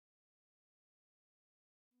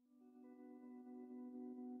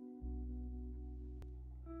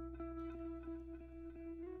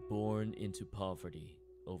Born into poverty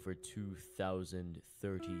over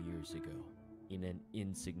 2,030 years ago in an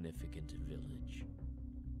insignificant village.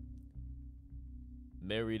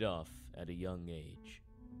 Married off at a young age.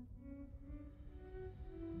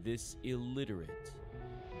 This illiterate,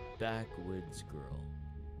 backwoods girl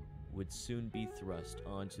would soon be thrust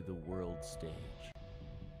onto the world stage.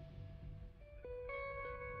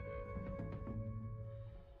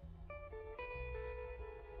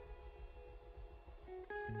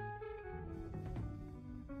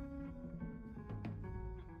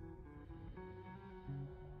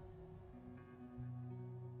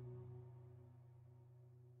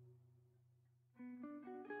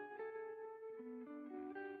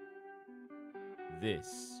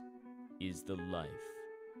 This is the life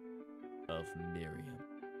of Maryam,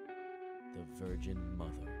 the Virgin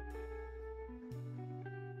Mother.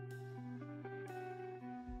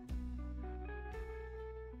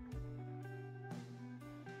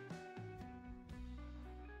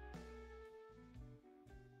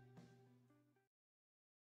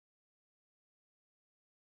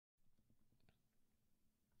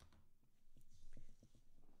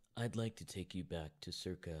 I'd like to take you back to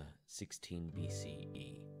circa 16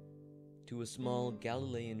 BCE, to a small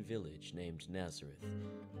Galilean village named Nazareth,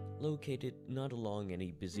 located not along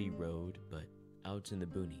any busy road, but out in the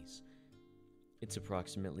boonies. It's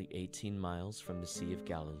approximately 18 miles from the Sea of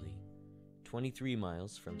Galilee, 23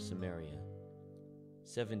 miles from Samaria,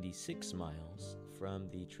 76 miles from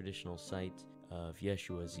the traditional site of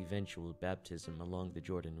Yeshua's eventual baptism along the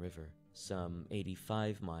Jordan River, some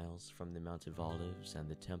 85 miles from the Mount of Olives and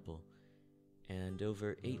the Temple, and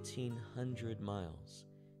over 1,800 miles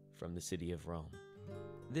from the city of Rome.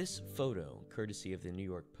 This photo, courtesy of the New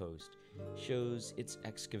York Post, shows its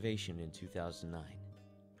excavation in 2009.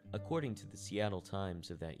 According to the Seattle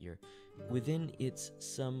Times of that year, within its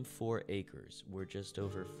some 4 acres were just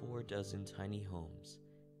over 4 dozen tiny homes.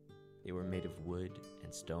 They were made of wood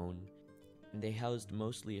and stone, and they housed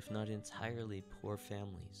mostly, if not entirely, poor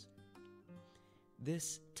families.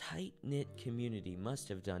 This tight-knit community must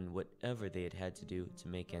have done whatever they had had to do to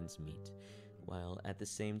make ends meet, while at the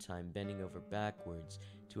same time bending over backwards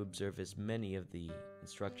to observe as many of the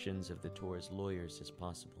instructions of the Torah's lawyers as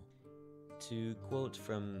possible. To quote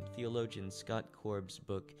from theologian Scott Korb's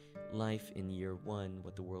book, Life in Year One,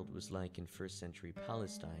 What the World Was Like in First Century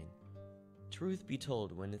Palestine, truth be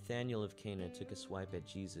told, when Nathanael of Cana took a swipe at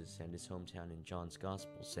Jesus and his hometown in John's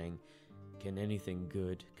Gospel, saying, "Can anything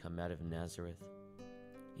good come out of Nazareth?"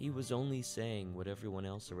 he was only saying what everyone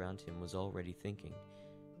else around him was already thinking.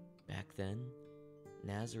 Back then,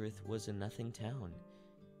 Nazareth was a nothing town,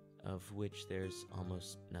 of which there's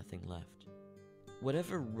almost nothing left.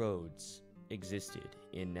 Whatever roads existed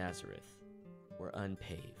in Nazareth were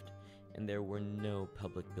unpaved, and there were no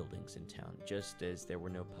public buildings in town, just as there were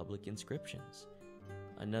no public inscriptions.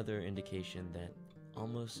 Another indication that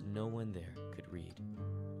almost no one there could read.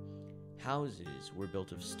 Houses were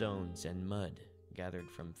built of stones and mud, gathered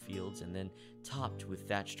from fields and then topped with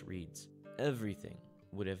thatched reeds. Everything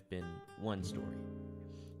would have been one story.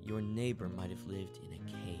 Your neighbor might have lived in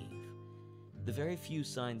a cave. The very few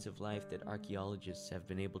signs of life that archaeologists have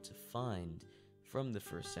been able to find from the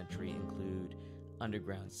first century include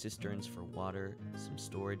underground cisterns for water, some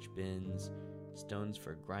storage bins, stones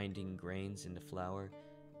for grinding grains into flour,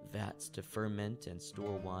 vats to ferment and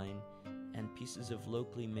store wine, and pieces of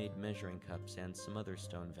locally made measuring cups and some other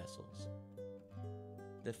stone vessels.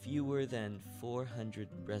 The fewer than 400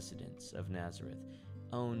 residents of Nazareth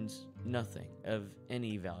owned nothing of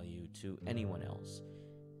any value to anyone else,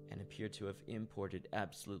 and appear to have imported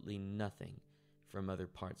absolutely nothing from other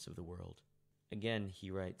parts of the world. Again,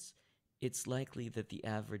 he writes, it's likely that the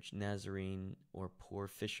average Nazarene or poor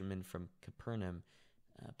fisherman from Capernaum,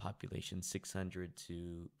 population 600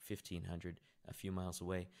 to 1,500, a few miles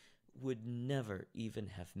away, would never even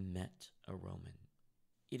have met a Roman.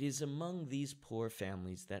 It is among these poor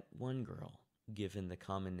families that one girl, given the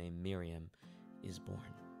common name Miriam, is born.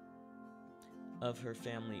 Of her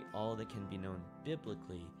family, all that can be known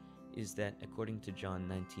biblically is that, according to John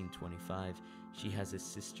 19:25, she has a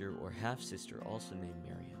sister or half-sister also named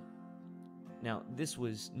Miriam. Now, this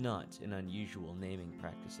was not an unusual naming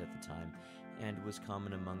practice at the time, and was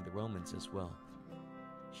common among the Romans as well.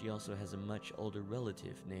 She also has a much older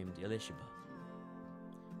relative named Elisheba.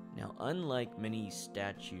 Now, unlike many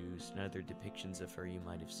statues and other depictions of her you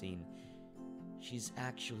might have seen, she's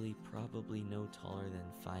actually probably no taller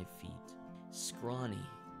than 5 feet. Scrawny,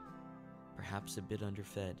 perhaps a bit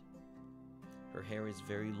underfed. Her hair is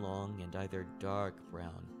very long and either dark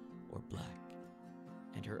brown or black,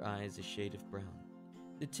 and her eyes a shade of brown.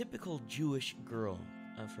 The typical Jewish girl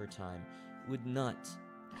of her time would not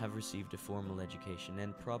have received a formal education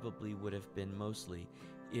and probably would have been mostly,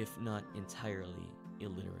 if not entirely,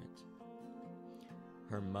 illiterate.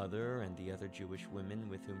 Her mother and the other Jewish women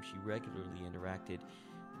with whom she regularly interacted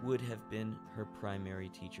would have been her primary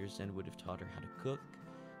teachers and would have taught her how to cook,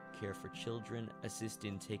 care for children, assist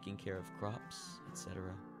in taking care of crops,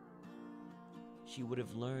 etc. She would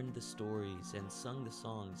have learned the stories and sung the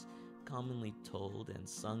songs commonly told and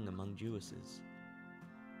sung among Jewesses.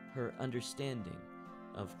 Her understanding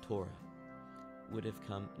of Torah would have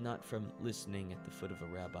come not from listening at the foot of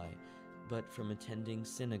a rabbi, but from attending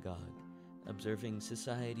synagogue, observing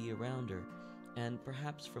society around her, and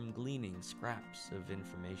perhaps from gleaning scraps of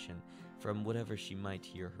information from whatever she might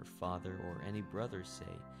hear her father or any brothers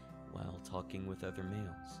say while talking with other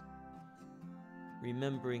males.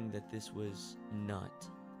 Remembering that this was not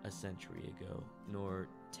a century ago, nor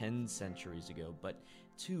 10 centuries ago, but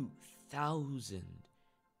 2,000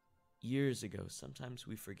 years ago, sometimes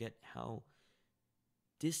we forget how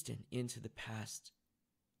distant into the past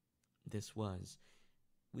this was.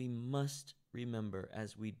 We must remember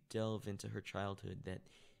as we delve into her childhood that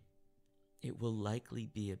it will likely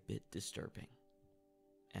be a bit disturbing.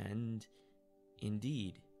 And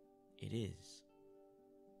indeed, it is.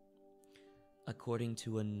 According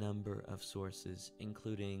to a number of sources,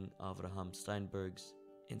 including Avraham Steinberg's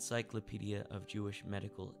Encyclopedia of Jewish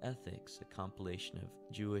Medical Ethics, a compilation of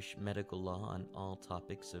Jewish medical law on all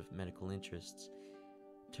topics of medical interests,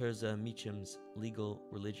 Terza Meacham's Legal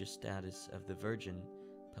Religious Status of the Virgin,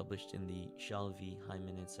 published in the Shalvi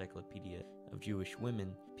Hyman Encyclopedia of Jewish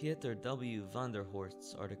Women, Pieter W. van der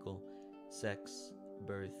Horst's article, Sex,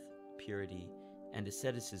 Birth, Purity, and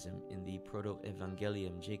Asceticism in the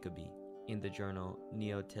Proto-Evangelium Jacobi, in the journal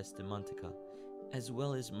Neotestamentica, as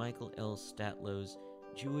well as Michael L. Statlow's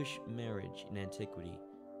Jewish Marriage in Antiquity.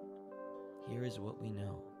 Here is what we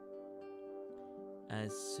know.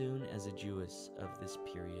 As soon as a Jewess of this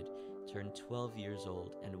period turned 12 years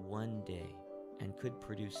old and 1 day, and could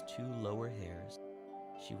produce 2 lower hairs,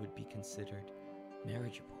 she would be considered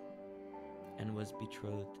marriageable, and was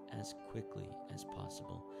betrothed as quickly as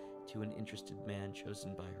possible to an interested man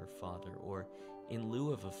chosen by her father, or, in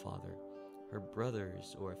lieu of a father, her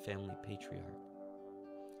brothers or a family patriarch.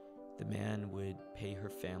 The man would pay her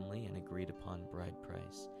family an agreed-upon bride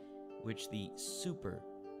price, which the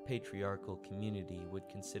super-patriarchal community would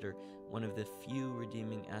consider one of the few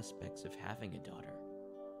redeeming aspects of having a daughter.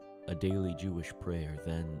 A daily Jewish prayer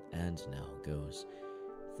then and now goes,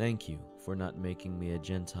 "Thank you for not making me a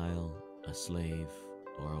Gentile, a slave,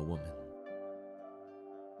 or a woman."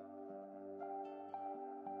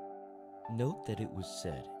 Note that it was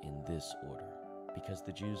said in this order, because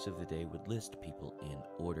the Jews of the day would list people in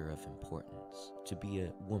order of importance. To be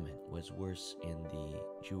a woman was worse in the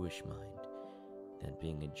Jewish mind than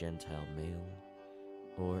being a Gentile male,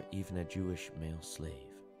 or even a Jewish male slave.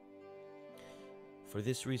 For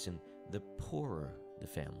this reason, the poorer the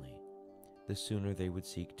family, the sooner they would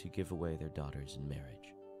seek to give away their daughters in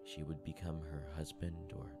marriage. She would become her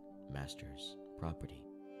husband or master's property.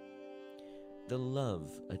 The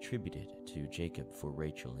love attributed to Jacob for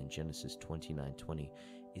Rachel in Genesis 29:20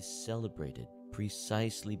 is celebrated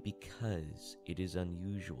precisely because it is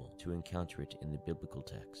unusual to encounter it in the biblical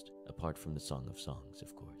text, apart from the Song of Songs,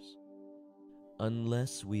 of course.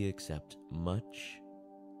 Unless we accept much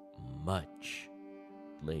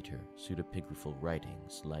later pseudepigraphal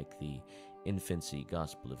writings like the Infancy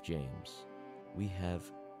Gospel of James, we have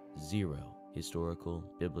zero historical,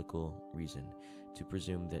 biblical reason to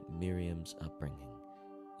presume that Miriam's upbringing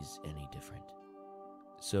is any different.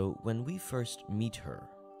 So when we first meet her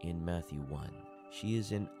in Matthew 1, she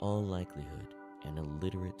is in all likelihood an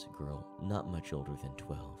illiterate girl not much older than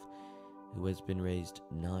 12, who has been raised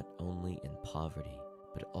not only in poverty,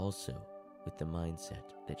 but also with the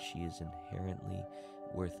mindset that she is inherently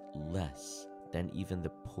worth less than even the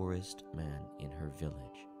poorest man in her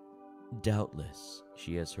village. Doubtless,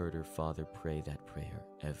 she has heard her father pray that prayer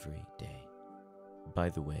every day. By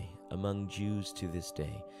the way, among Jews to this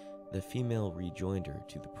day, the female rejoinder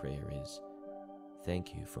to the prayer is,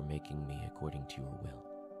 "Thank you for making me according to your will."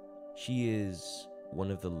 She is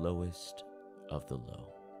one of the lowest of the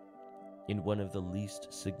low, in one of the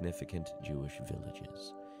least significant Jewish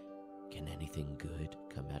villages. Can anything good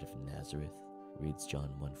come out of Nazareth? Reads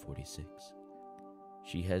John 1:46.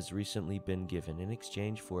 She has recently been given in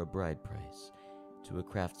exchange for a bride price to a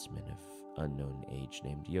craftsman of unknown age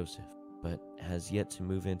named Joseph, but has yet to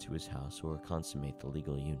move into his house or consummate the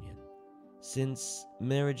legal union. Since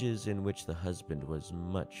marriages in which the husband was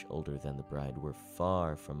much older than the bride were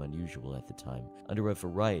far from unusual at the time, under a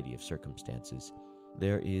variety of circumstances,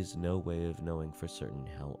 there is no way of knowing for certain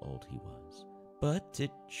how old he was. But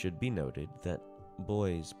it should be noted that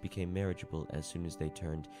boys became marriageable as soon as they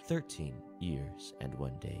turned 13 years and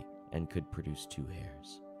 1 day and could produce 2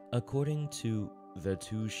 hairs. According to The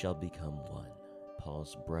Two Shall Become One,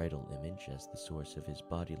 Paul's bridal image as the source of his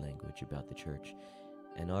body language about the church,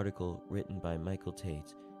 an article written by Michael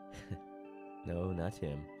Tate, no, not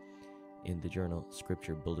him, in the journal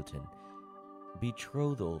Scripture Bulletin,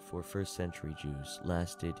 betrothal for first century Jews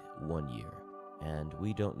lasted 1 year, and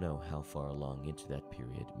we don't know how far along into that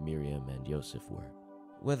period Miriam and Joseph were.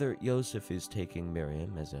 Whether Joseph is taking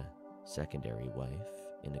Miriam as a secondary wife,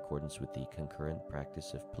 in accordance with the concurrent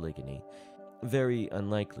practice of polygamy, very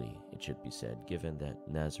unlikely, it should be said, given that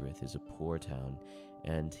Nazareth is a poor town,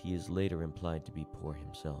 and he is later implied to be poor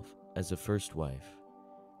himself, as a first wife,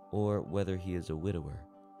 or whether he is a widower,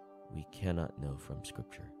 we cannot know from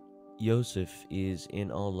Scripture. Joseph is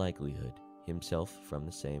in all likelihood himself from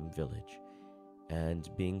the same village,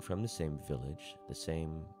 and being from the same village, the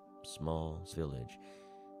same small village,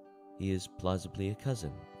 he is plausibly a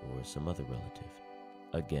cousin or some other relative.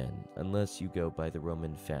 Again, unless you go by the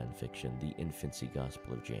Roman fan fiction, the Infancy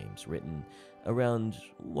Gospel of James, written around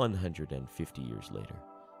 150 years later.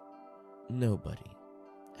 Nobody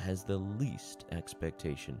has the least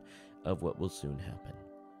expectation of what will soon happen.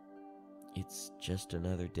 It's just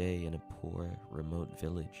another day in a poor, remote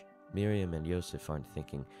village. Miriam and Joseph aren't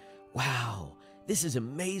thinking, "Wow, this is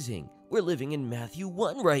amazing! We're living in Matthew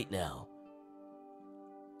 1 right now!"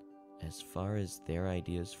 As far as their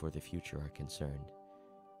ideas for the future are concerned,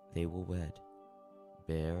 they will wed,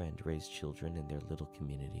 bear and raise children in their little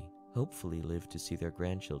community, hopefully live to see their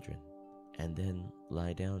grandchildren, and then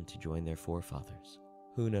lie down to join their forefathers.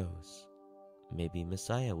 Who knows? Maybe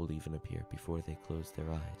Messiah will even appear before they close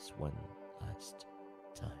their eyes one last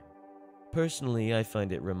time. Personally, I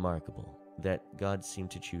find it remarkable that God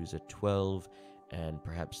seemed to choose a 12 and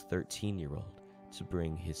perhaps 13-year-old to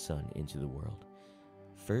bring his son into the world.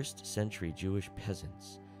 First century Jewish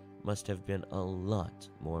peasants must have been a lot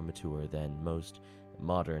more mature than most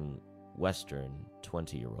modern Western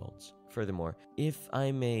 20-year-olds. Furthermore, if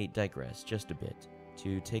I may digress just a bit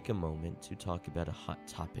to take a moment to talk about a hot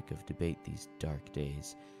topic of debate these dark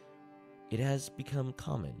days, it has become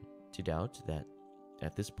common to doubt that,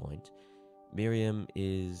 at this point, Miriam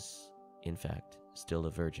is, in fact, still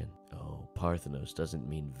a virgin. Oh, Parthenos doesn't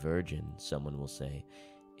mean virgin, someone will say.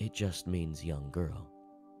 It just means young girl.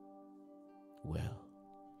 Well,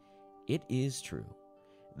 it is true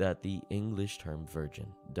that the English term virgin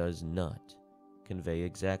does not convey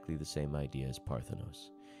exactly the same idea as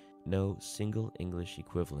Parthenos. No single English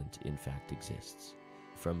equivalent, in fact, exists.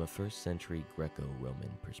 From a first-century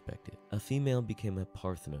Greco-Roman perspective, a female became a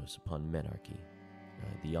Parthenos upon menarche,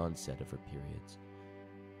 the onset of her periods.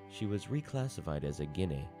 She was reclassified as a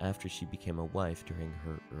Guinea after she became a wife during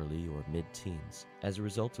her early or mid-teens. As a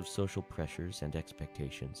result of social pressures and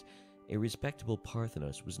expectations, a respectable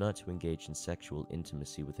Parthenos was not to engage in sexual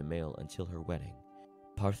intimacy with a male until her wedding.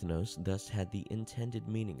 Parthenos thus had the intended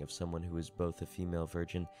meaning of someone who is both a female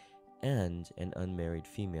virgin and an unmarried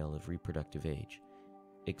female of reproductive age,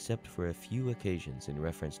 except for a few occasions in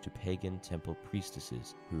reference to pagan temple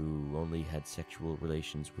priestesses who only had sexual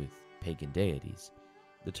relations with pagan deities.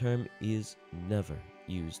 The term is never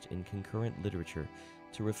used in concurrent literature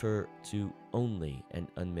to refer to only an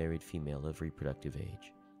unmarried female of reproductive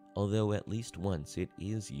age, although at least once it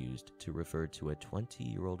is used to refer to a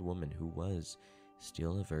 20-year-old woman who was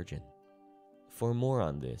still a virgin. For more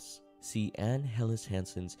on this, see Anne Hellis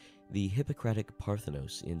Hanson's The Hippocratic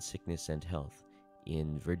Parthenos in Sickness and Health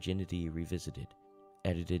in Virginity Revisited,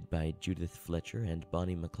 edited by Judith Fletcher and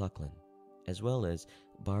Bonnie MacLachlan, as well as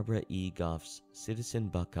Barbara E. Goff's Citizen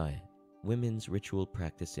Bacchae, Women's Ritual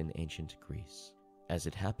Practice in Ancient Greece. As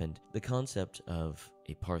it happened, the concept of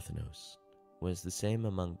a Parthenos was the same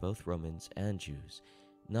among both Romans and Jews,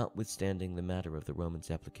 notwithstanding the matter of the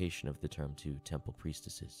Romans' application of the term to temple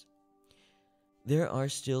priestesses. There are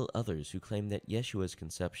still others who claim that Yeshua's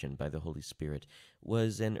conception by the Holy Spirit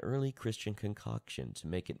was an early Christian concoction to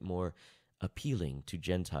make it more appealing to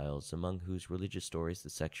Gentiles, among whose religious stories the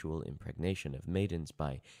sexual impregnation of maidens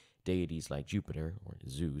by deities like Jupiter or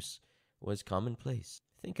Zeus was commonplace.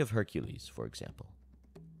 Think of Hercules, for example.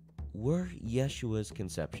 Were Yeshua's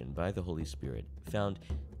conception by the Holy Spirit found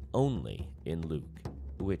only in Luke,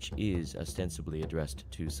 which is ostensibly addressed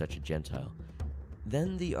to such a Gentile,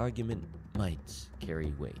 then the argument might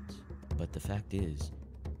carry weight. But the fact is,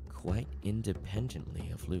 quite independently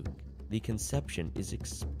of Luke, the conception is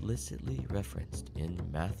explicitly referenced in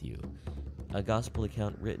Matthew, a gospel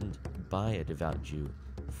account written by a devout Jew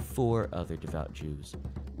for other devout Jews,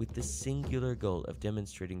 with the singular goal of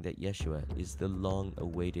demonstrating that Yeshua is the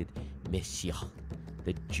long-awaited Messiah,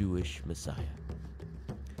 the Jewish Messiah.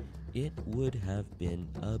 It would have been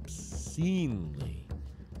obscenely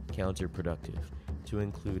counterproductive to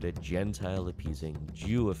include a Gentile-appeasing,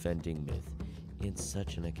 Jew-offending myth in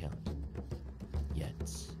such an account.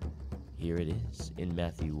 Yet, here it is in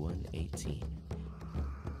Matthew 1:18.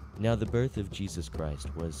 Now the birth of Jesus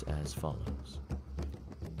Christ was as follows.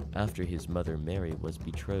 After his mother Mary was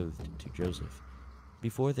betrothed to Joseph,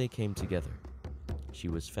 before they came together, she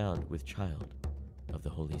was found with child of the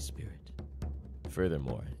Holy Spirit.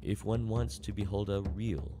 Furthermore, if one wants to behold a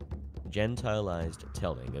real, Gentilized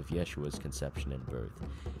telling of Yeshua's conception and birth,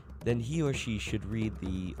 then he or she should read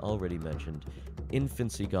the already mentioned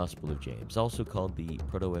Infancy Gospel of James, also called the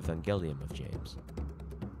Proto-Evangelium of James.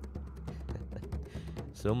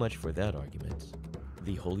 So much for that argument.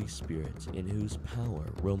 The Holy Spirit, in whose power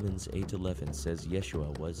Romans 8:11 says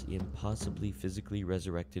Yeshua was impossibly physically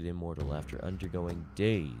resurrected immortal after undergoing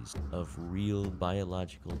days of real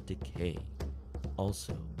biological decay,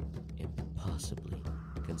 also impossibly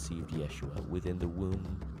conceived Yeshua within the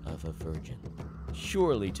womb of a virgin.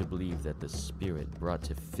 Surely to believe that the Spirit brought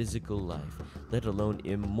to physical life, let alone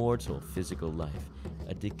immortal physical life,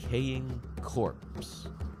 a decaying corpse,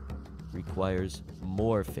 requires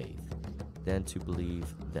more faith than to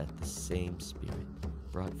believe that the same Spirit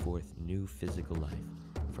brought forth new physical life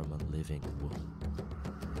from a living womb.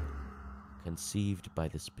 Conceived by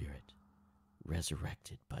the Spirit,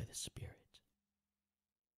 resurrected by the Spirit.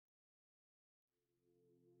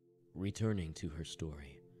 Returning to her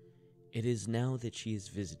story, it is now that she is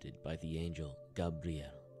visited by the angel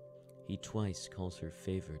Gabriel. He twice calls her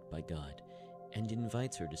favored by God and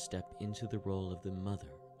invites her to step into the role of the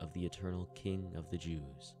mother of the eternal King of the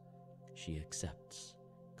Jews. She accepts,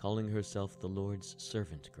 calling herself the Lord's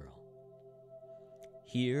servant girl.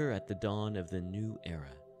 Here at the dawn of the new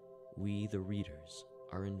era, we, the readers,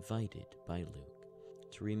 are invited by Luke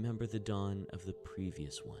to remember the dawn of the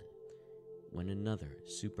previous one, when another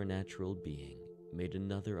supernatural being made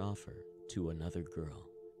another offer to another girl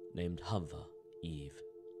named Havva, Eve,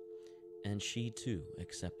 and she too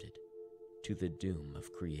accepted, to the doom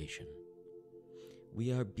of creation.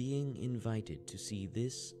 We are being invited to see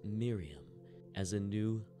this Miriam as a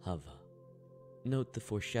new Havva. Note the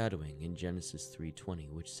foreshadowing in Genesis 3:20,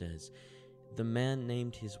 which says, "The man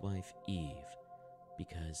named his wife Eve,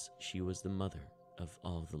 because she was the mother of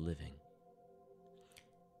all the living."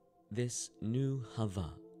 This new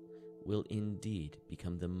Havva will indeed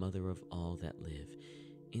become the mother of all that live,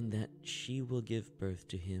 in that she will give birth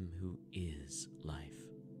to him who is life.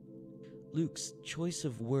 Luke's choice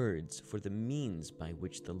of words for the means by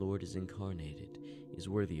which the Lord is incarnated is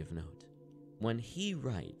worthy of note. When he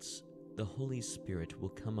writes, "The Holy Spirit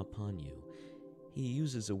will come upon you," he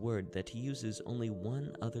uses a word that he uses only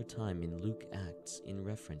one other time in Luke Acts in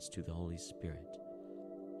reference to the Holy Spirit,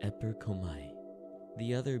 eperkomai,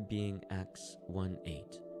 the other being Acts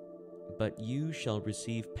 1:8. "But you shall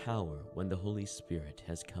receive power when the Holy Spirit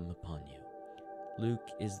has come upon you."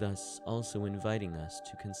 Luke is thus also inviting us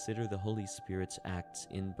to consider the Holy Spirit's acts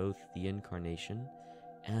in both the Incarnation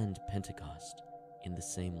and Pentecost in the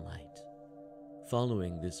same light.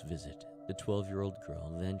 Following this visit, the 12-year-old girl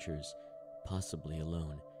ventures, possibly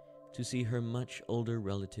alone, to see her much older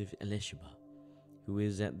relative Elisheba, who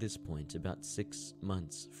is at this point about 6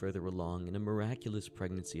 months further along in a miraculous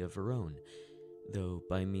pregnancy of her own, though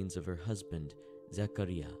by means of her husband,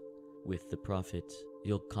 Zechariah, with the prophet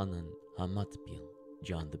Yochanan HaMatpil,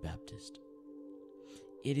 John the Baptist.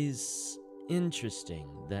 It is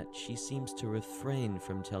interesting that she seems to refrain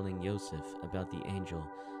from telling Yosef about the angel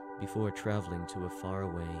before traveling to a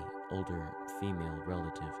faraway, older female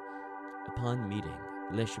relative. Upon meeting,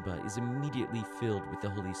 Elisheba is immediately filled with the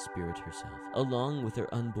Holy Spirit herself, along with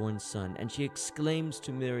her unborn son, and she exclaims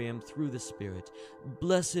to Miriam through the Spirit,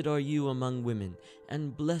 "Blessed are you among women,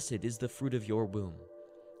 and blessed is the fruit of your womb.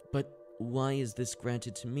 But why is this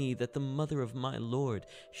granted to me, that the mother of my Lord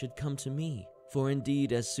should come to me? For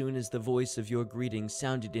indeed, as soon as the voice of your greeting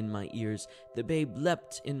sounded in my ears, the babe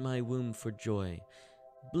leapt in my womb for joy.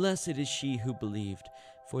 Blessed is she who believed,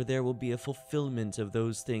 for there will be a fulfillment of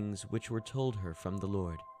those things which were told her from the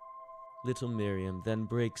Lord." Little Miriam then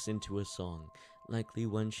breaks into a song, likely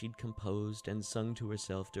one she'd composed and sung to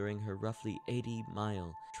herself during her roughly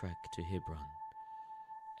 80-mile trek to Hebron,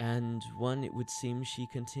 and one it would seem she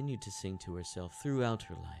continued to sing to herself throughout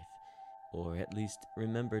her life, or at least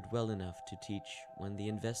remembered well enough to teach when the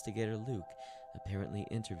investigator Luke apparently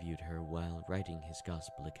interviewed her while writing his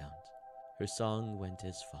gospel account. Her song went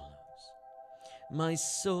as follows: My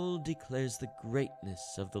soul declares the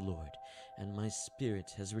greatness of the Lord, and my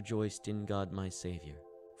spirit has rejoiced in God my Savior,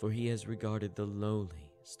 for he has regarded the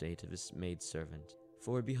lowly state of his maidservant.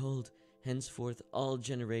 For behold, henceforth all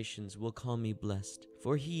generations will call me blessed,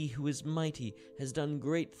 for he who is mighty has done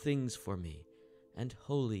great things for me, and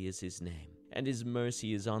holy is his name. And his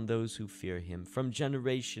mercy is on those who fear him from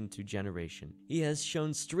generation to generation. He has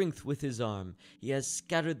shown strength with his arm. He has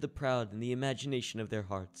scattered the proud in the imagination of their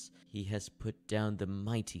hearts. He has put down the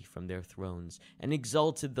mighty from their thrones and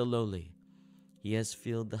exalted the lowly. He has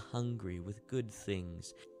filled the hungry with good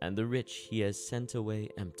things, and the rich he has sent away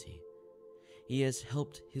empty. He has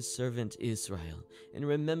helped his servant Israel in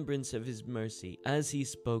remembrance of his mercy, as he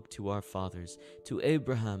spoke to our fathers, to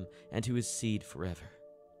Abraham, and to his seed forever.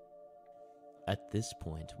 At this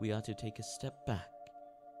point, we ought to take a step back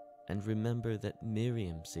and remember that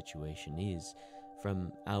Miriam's situation is,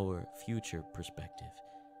 from our future perspective,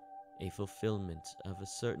 a fulfillment of a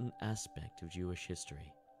certain aspect of Jewish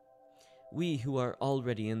history. We who are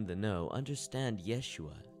already in the know understand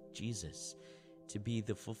Yeshua, Jesus, to be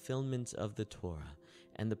the fulfillment of the Torah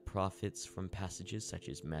and the prophets from passages such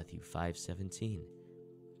as Matthew 5:17.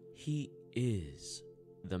 He is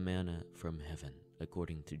the manna from heaven,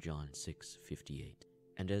 according to John 6:58.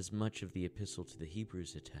 And as much of the epistle to the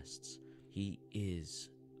Hebrews attests, he is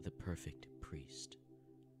the perfect priest.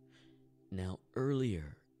 Now,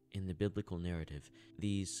 earlier in the biblical narrative,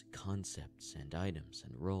 these concepts and items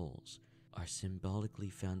and roles are symbolically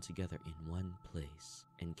found together in one place,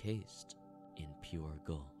 encased in pure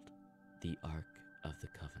gold, the Ark of the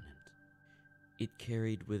Covenant. It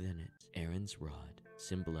carried within it Aaron's rod,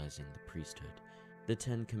 symbolizing the priesthood, the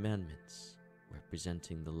 10 Commandments,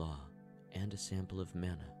 representing the law, and a sample of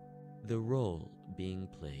manna, the role being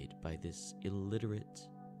played by this illiterate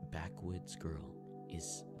backwoods girl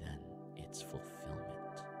is then its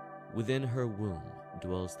fulfillment. Within her womb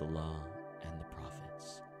dwells the law and the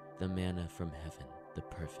prophets, the manna from heaven, the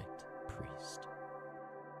perfect priest.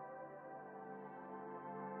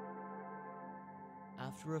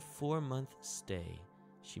 After a 4-month stay,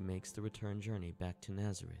 she makes the return journey back to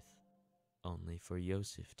Nazareth, only for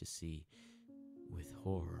Joseph to see, with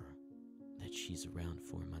horror, that she's around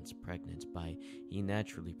 4 months pregnant by, he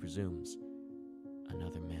naturally presumes,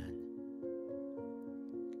 another man.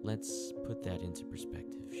 Let's put that into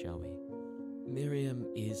perspective, shall we? Miriam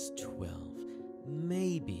is 12,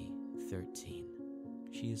 maybe 13.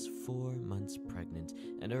 She is 4 months pregnant,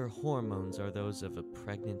 and her hormones are those of a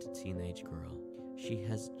pregnant teenage girl. She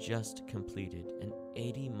has just completed an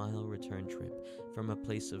 80-mile return trip from a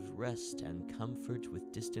place of rest and comfort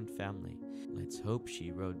with distant family. Let's hope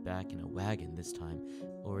she rode back in a wagon this time,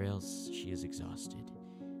 or else she is exhausted.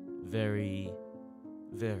 Very,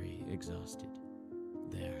 very exhausted.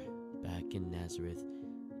 There, back in Nazareth,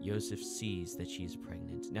 Joseph sees that she is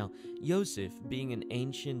pregnant. Now, Joseph, being an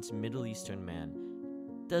ancient Middle Eastern man,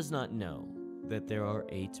 does not know that there are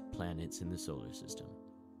 8 planets in the solar system.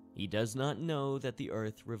 He does not know that the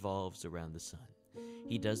Earth revolves around the sun.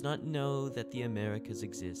 He does not know that the Americas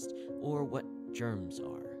exist or what germs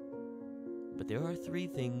are. But there are 3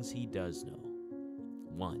 things he does know.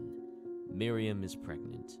 1, Miriam is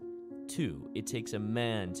pregnant. 2, it takes a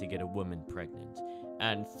man to get a woman pregnant.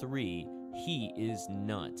 And 3, he is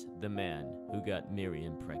not the man who got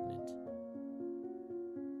Miriam pregnant.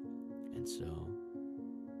 And so,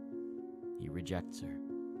 he rejects her.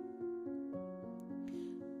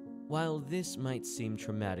 While this might seem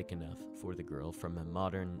traumatic enough for the girl from a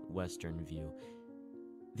modern Western view,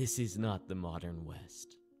 this is not the modern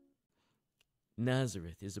West.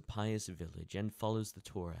 Nazareth is a pious village and follows the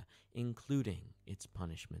Torah, including its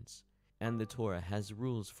punishments. And the Torah has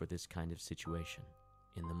rules for this kind of situation.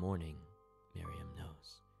 In the morning, Miriam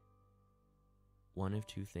knows. One of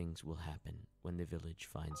 2 things will happen when the village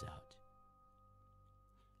finds out.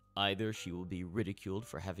 Either she will be ridiculed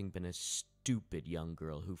for having been a stupid young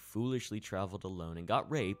girl who foolishly traveled alone and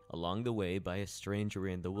got raped along the way by a stranger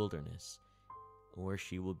in the wilderness, or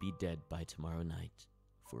she will be dead by tomorrow night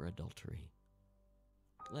for adultery.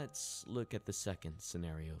 Let's look at the second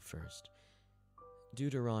scenario first.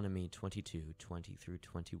 Deuteronomy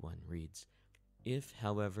 22:20-21 reads, "If,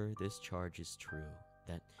 however, this charge is true,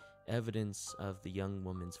 that evidence of the young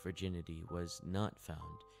woman's virginity was not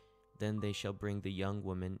found, then they shall bring the young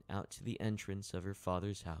woman out to the entrance of her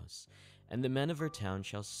father's house, and the men of her town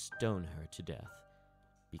shall stone her to death,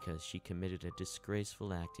 because she committed a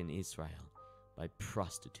disgraceful act in Israel by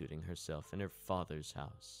prostituting herself in her father's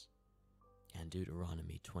house." And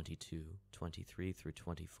Deuteronomy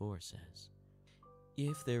 22:23-24 says,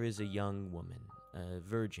 "If there is a young woman, a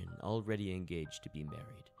virgin already engaged to be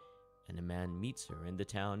married, and a man meets her in the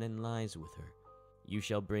town and lies with her, You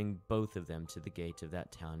shall bring both of them to the gate of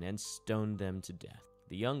that town and stone them to death.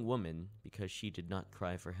 The young woman, because she did not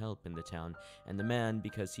cry for help in the town, and the man,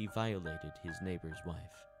 because he violated his neighbor's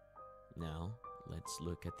wife. Now, let's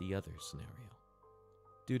look at the other scenario.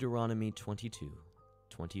 Deuteronomy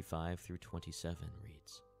 22:25-27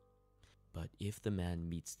 reads, "But if the man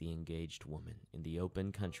meets the engaged woman in the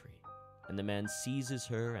open country, and the man seizes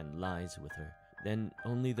her and lies with her, then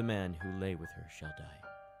only the man who lay with her shall die.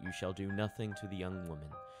 You shall do nothing to the young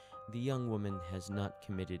woman. The young woman has not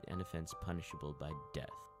committed an offense punishable by death,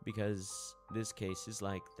 because this case is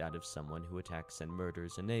like that of someone who attacks and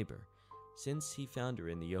murders a neighbor. Since he found her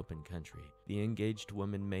in the open country, the engaged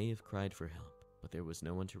woman may have cried for help, but there was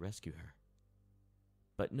no one to rescue her.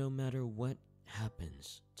 But no matter what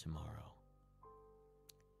happens tomorrow,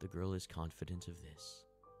 the girl is confident of this.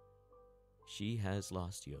 She has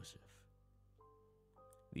lost Joseph.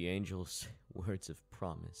 The angel's words of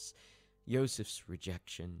promise, Joseph's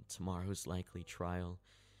rejection, tomorrow's likely trial.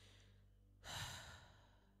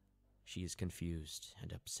 She is confused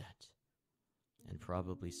and upset, and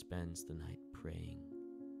probably spends the night praying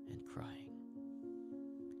and crying.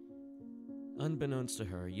 Unbeknownst to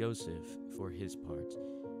her, Joseph, for his part,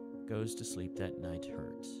 goes to sleep that night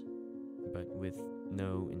hurt, but with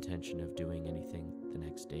no intention of doing anything the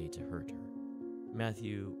next day to hurt her.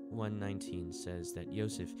 Matthew 1:19 says that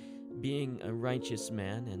Joseph, being a righteous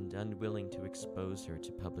man and unwilling to expose her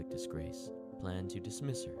to public disgrace, planned to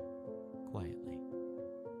dismiss her quietly.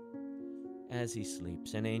 As he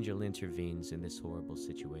sleeps, an angel intervenes in this horrible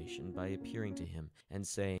situation by appearing to him and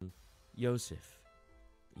saying, "Joseph,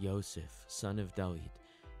 Joseph, son of David,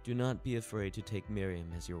 do not be afraid to take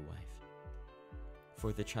Maryam as your wife.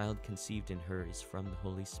 For the child conceived in her is from the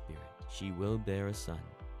Holy Spirit. She will bear a son,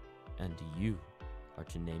 and you are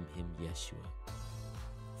to name him Yeshua,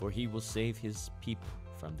 for he will save his people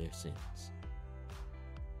from their sins."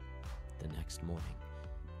 The next morning,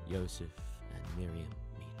 Joseph and Miriam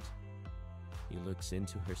meet. He looks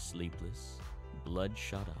into her sleepless,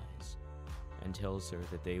 bloodshot eyes and tells her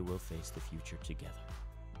that they will face the future together.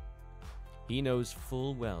 He knows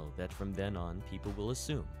full well that from then on people will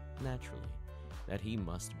assume, naturally, that he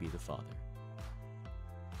must be the father,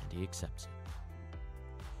 and he accepts it.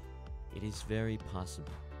 It is very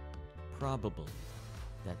possible, probable,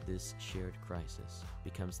 that this shared crisis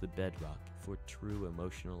becomes the bedrock for true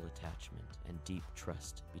emotional attachment and deep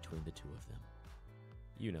trust between the two of them.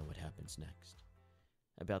 You know what happens next.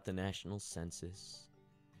 About the national census,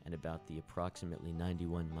 and about the approximately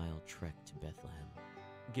 91-mile trek to Bethlehem.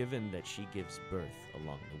 Given that she gives birth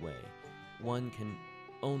along the way, one can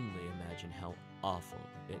only imagine how awful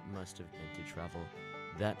it must have been to travel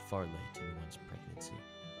that far late in one's pregnancy,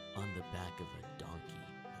 on the back of a donkey,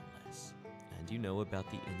 no less. And you know about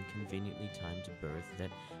the inconveniently timed birth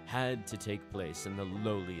that had to take place in the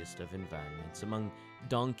lowliest of environments, among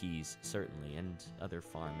donkeys certainly, and other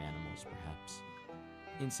farm animals perhaps.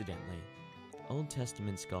 Incidentally, Old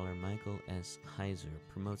Testament scholar Michael S. Heiser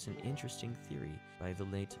promotes an interesting theory by the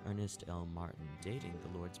late Ernest L. Martin dating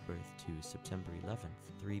the Lord's birth to September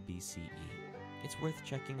 11th, 3 BCE. It's worth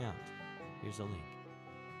checking out. Here's a link.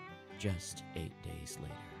 Just 8 days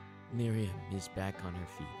later, Miriam is back on her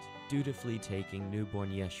feet, dutifully taking newborn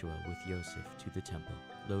Yeshua with Joseph to the temple,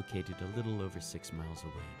 located a little over 6 miles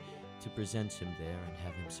away, to present him there and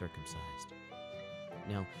have him circumcised.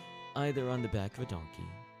 Now, either on the back of a donkey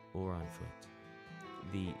or on foot,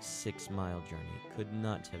 the 6-mile journey could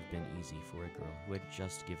not have been easy for a girl who had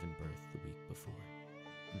just given birth the week before.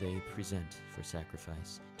 They present for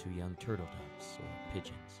sacrifice 2 young turtle doves or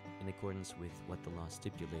pigeons, in accordance with what the law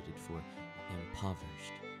stipulated for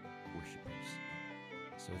impoverished worshippers.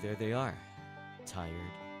 So there they are,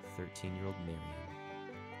 tired 13-year-old Miriam,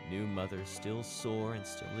 new mother still sore and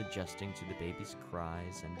still adjusting to the baby's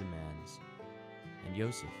cries and demands, and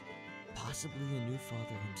Joseph, possibly a new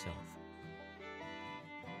father himself.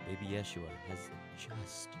 Baby Yeshua has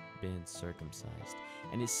just been circumcised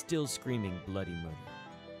and is still screaming bloody murder.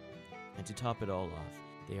 And to top it all off,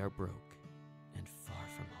 they are broke and far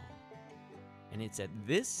from home. And it's at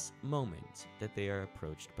this moment that they are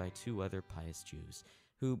approached by 2 other pious Jews,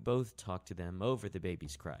 who both talk to them over the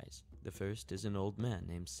baby's cries. The first is an old man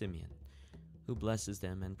named Simeon, who blesses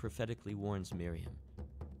them and prophetically warns Miriam,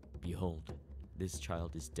 "Behold, this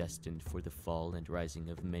child is destined for the fall and rising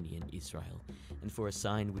of many in Israel, and for a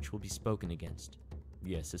sign which will be spoken against.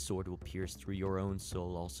 Yes, a sword will pierce through your own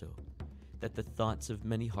soul also, that the thoughts of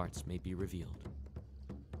many hearts may be revealed."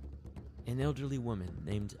 An elderly woman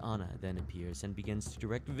named Anna then appears and begins to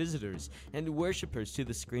direct visitors and worshippers to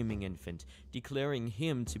the screaming infant, declaring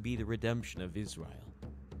him to be the redemption of Israel.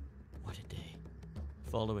 What a day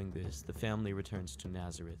Following this, the family returns to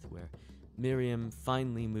Nazareth, where Miriam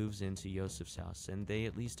finally moves into Joseph's house, and they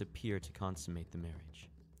at least appear to consummate the marriage.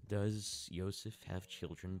 Does Joseph have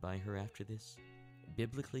children by her after this?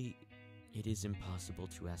 Biblically, it is impossible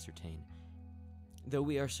to ascertain, though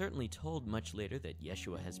we are certainly told much later that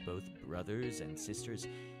Yeshua has both brothers and sisters.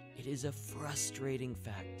 It is a frustrating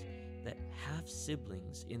fact that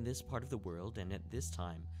half-siblings in this part of the world and at this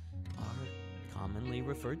time are commonly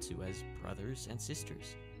referred to as brothers and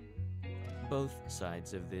sisters. Both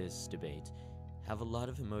sides of this debate have a lot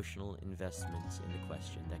of emotional investment in the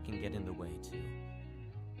question that can get in the way too.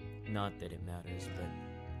 Not that it matters,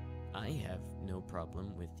 but I have no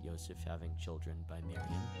problem with Joseph having children by Miriam.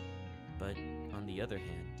 But on the other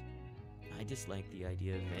hand, I dislike the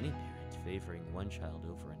idea of any parent favoring one child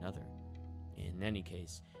over another. In any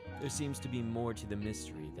case, there seems to be more to the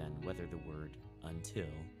mystery than whether the word "until"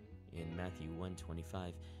 in Matthew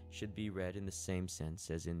 1:25 should be read in the same sense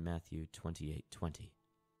as in Matthew 28:20.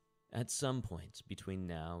 At some point between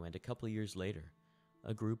now and a couple years later,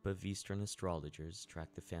 a group of Eastern astrologers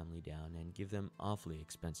track the family down and give them awfully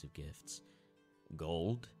expensive gifts: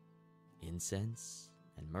 gold, incense,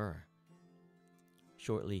 and myrrh.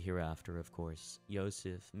 Shortly hereafter, of course,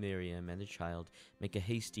 Joseph, Miriam, and the child make a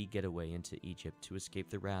hasty getaway into Egypt to escape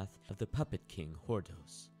the wrath of the puppet king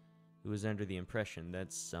Hordos, who is under the impression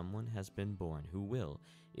that someone has been born who will,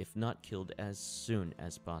 if not killed as soon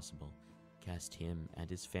as possible, cast him and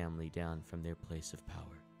his family down from their place of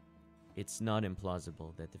power. It's not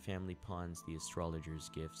implausible that the family pawns the astrologers'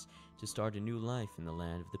 gifts to start a new life in the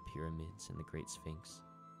land of the pyramids and the Great Sphinx.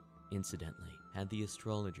 Incidentally, had the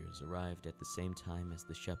astrologers arrived at the same time as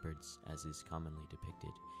the shepherds, as is commonly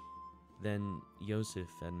depicted, then Joseph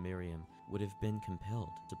and Miriam would have been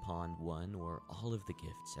compelled to pawn one or all of the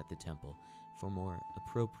gifts at the temple for more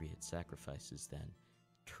appropriate sacrifices than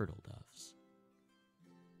turtle doves.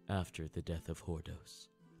 After the death of Hordos,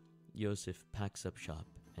 Joseph packs up shop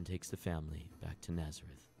and takes the family back to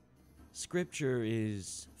Nazareth. Scripture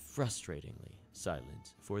is frustratingly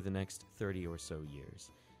silent for the next 30 or so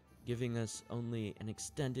years, giving us only an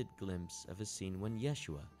extended glimpse of a scene when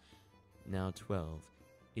Yeshua, now 12,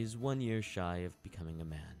 is 1 year shy of becoming a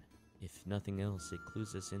man. If nothing else, it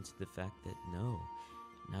clues us into the fact that no,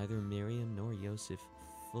 neither Miriam nor Joseph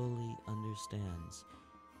fully understands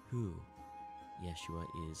who Yeshua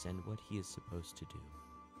is and what he is supposed to do.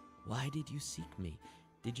 "Why did you seek me?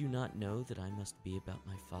 Did you not know that I must be about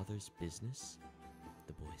my Father's business?"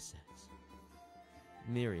 the boy says.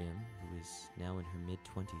 Miriam, who is now in her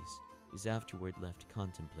mid-20s, is afterward left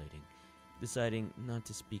contemplating, deciding not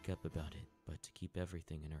to speak up about it, but to keep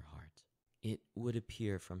everything in her heart. It would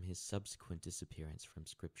appear from his subsequent disappearance from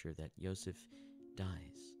Scripture that Joseph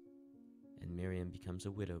dies, and Miriam becomes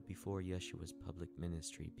a widow before Yeshua's public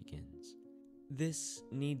ministry begins. This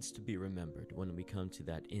needs to be remembered when we come to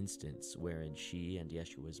that instance wherein she and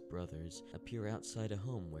Yeshua's brothers appear outside a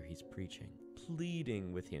home where he's preaching,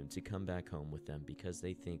 pleading with him to come back home with them because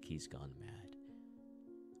they think he's gone mad.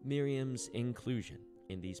 Miriam's inclusion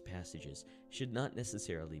in these passages should not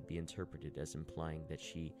necessarily be interpreted as implying that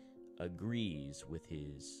she agrees with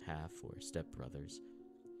his half or stepbrothers.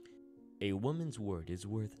 A woman's word is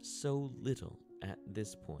worth so little at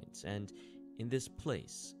this point and in this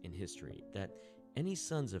place in history that any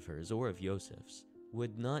sons of hers or of Joseph's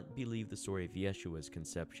would not believe the story of Yeshua's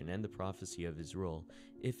conception and the prophecy of his role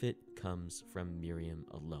if it comes from Miriam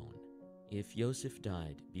alone. If Joseph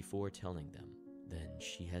died before telling them, then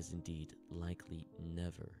she has indeed likely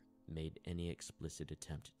never made any explicit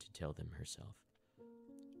attempt to tell them herself.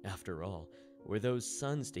 After all, were those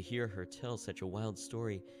sons to hear her tell such a wild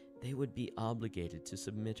story, they would be obligated to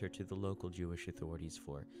submit her to the local Jewish authorities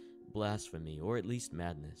for blasphemy or at least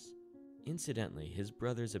madness. Incidentally, his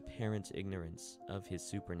brother's apparent ignorance of his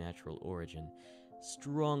supernatural origin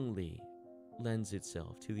strongly lends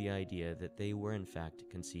itself to the idea that they were in fact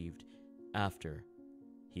conceived after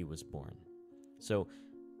he was born. So,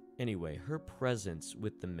 anyway, her presence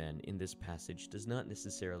with the men in this passage does not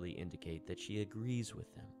necessarily indicate that she agrees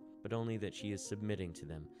with them, but only that she is submitting to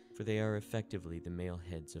them, for they are effectively the male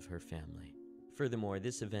heads of her family. Furthermore,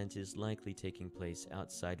 this event is likely taking place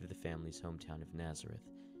outside of the family's hometown of Nazareth.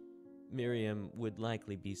 Miriam would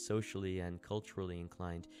likely be socially and culturally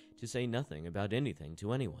inclined to say nothing about anything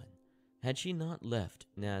to anyone. Had she not left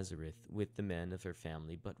Nazareth with the men of her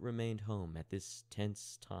family but remained home at this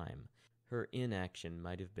tense time, her inaction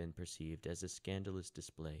might have been perceived as a scandalous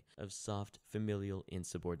display of soft familial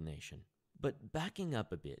insubordination. But backing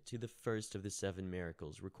up a bit to the first of the 7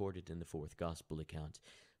 miracles recorded in the 4th Gospel account,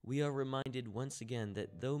 we are reminded once again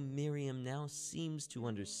that though Miriam now seems to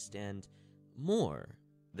understand more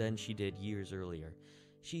than she did years earlier,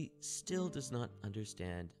 she still does not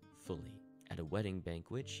understand fully. At a wedding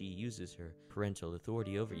banquet, she uses her parental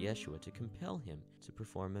authority over Yeshua to compel him to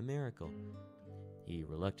perform a miracle. He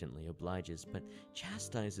reluctantly obliges, but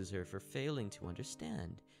chastises her for failing to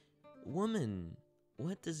understand. "Woman,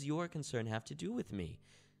 what does your concern have to do with me?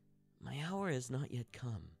 My hour has not yet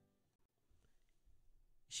come."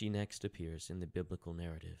 She next appears in the biblical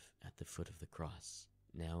narrative at the foot of the cross,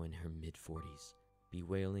 now in her mid-40s,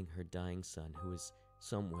 bewailing her dying son who is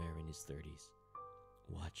somewhere in his 30s.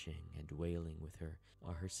 Watching and wailing with her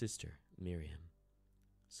are her sister, Miriam,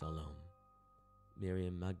 Salome,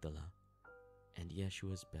 Miriam Magdala, and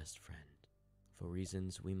Yeshua's best friend. For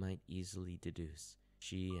reasons we might easily deduce,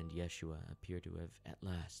 she and Yeshua appear to have at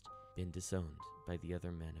last been disowned by the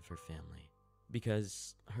other men of her family,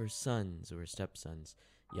 because her sons or stepsons,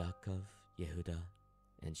 Yaakov, Yehuda,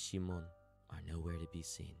 and Shimon, are nowhere to be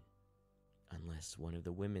seen. Unless one of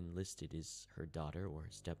the women listed is her daughter or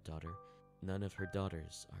stepdaughter, none of her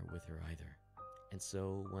daughters are with her either. And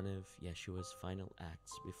so one of Yeshua's final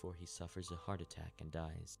acts before he suffers a heart attack and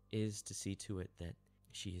dies is to see to it that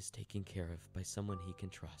she is taken care of by someone he can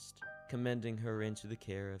trust, commending her into the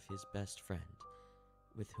care of his best friend,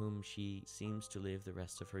 with whom she seems to live the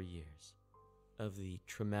rest of her years. Of the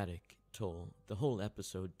traumatic toll the whole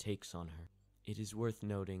episode takes on her, it is worth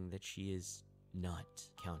noting that she is not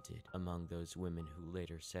counted among those women who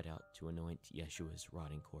later set out to anoint Yeshua's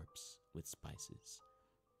rotting corpse with spices.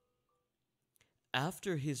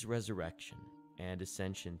 After his resurrection and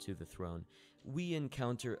ascension to the throne, we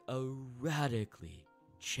encounter a radically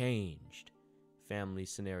changed family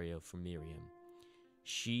scenario for Miriam.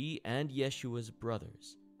 She and Yeshua's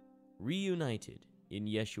brothers, reunited in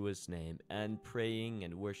Yeshua's name and praying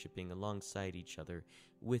and worshiping alongside each other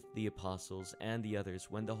with the apostles and the others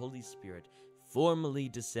when the Holy Spirit formally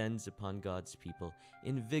descends upon God's people,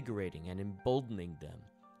 invigorating and emboldening them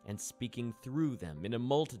and speaking through them in a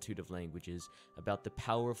multitude of languages about the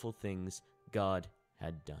powerful things God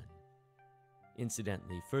had done.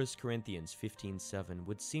 Incidentally, 1 Corinthians 15:7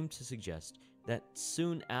 would seem to suggest that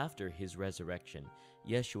soon after his resurrection,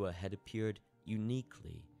 Yeshua had appeared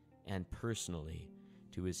uniquely and personally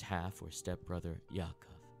to his half or stepbrother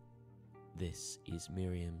Yaakov. This is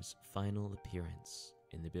Miriam's final appearance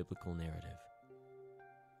in the biblical narrative.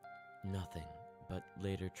 Nothing but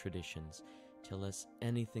later traditions tell us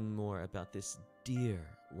anything more about this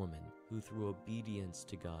dear woman who, through obedience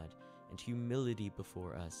to God and humility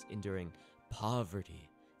before us, enduring poverty,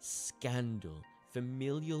 scandal,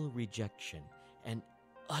 familial rejection, and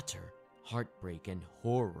utter heartbreak and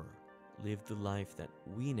horror, lived the life that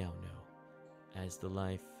we now know as the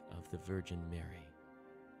life of the Virgin Mary.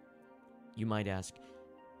 You might ask,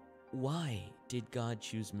 why did God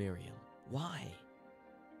choose Miriam? Why?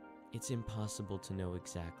 It's impossible to know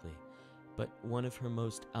exactly, but one of her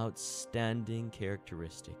most outstanding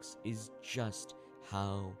characteristics is just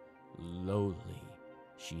how lowly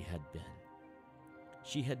she had been.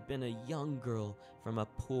 She had been a young girl from a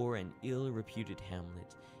poor and ill-reputed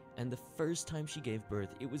hamlet, and the first time she gave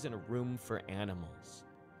birth, it was in a room for animals.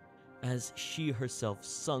 As she herself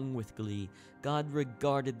sung with glee, God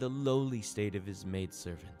regarded the lowly state of his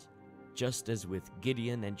maidservant. Just as with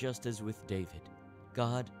Gideon and just as with David,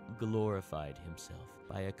 God glorified himself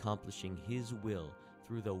by accomplishing his will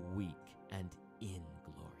through the weak and in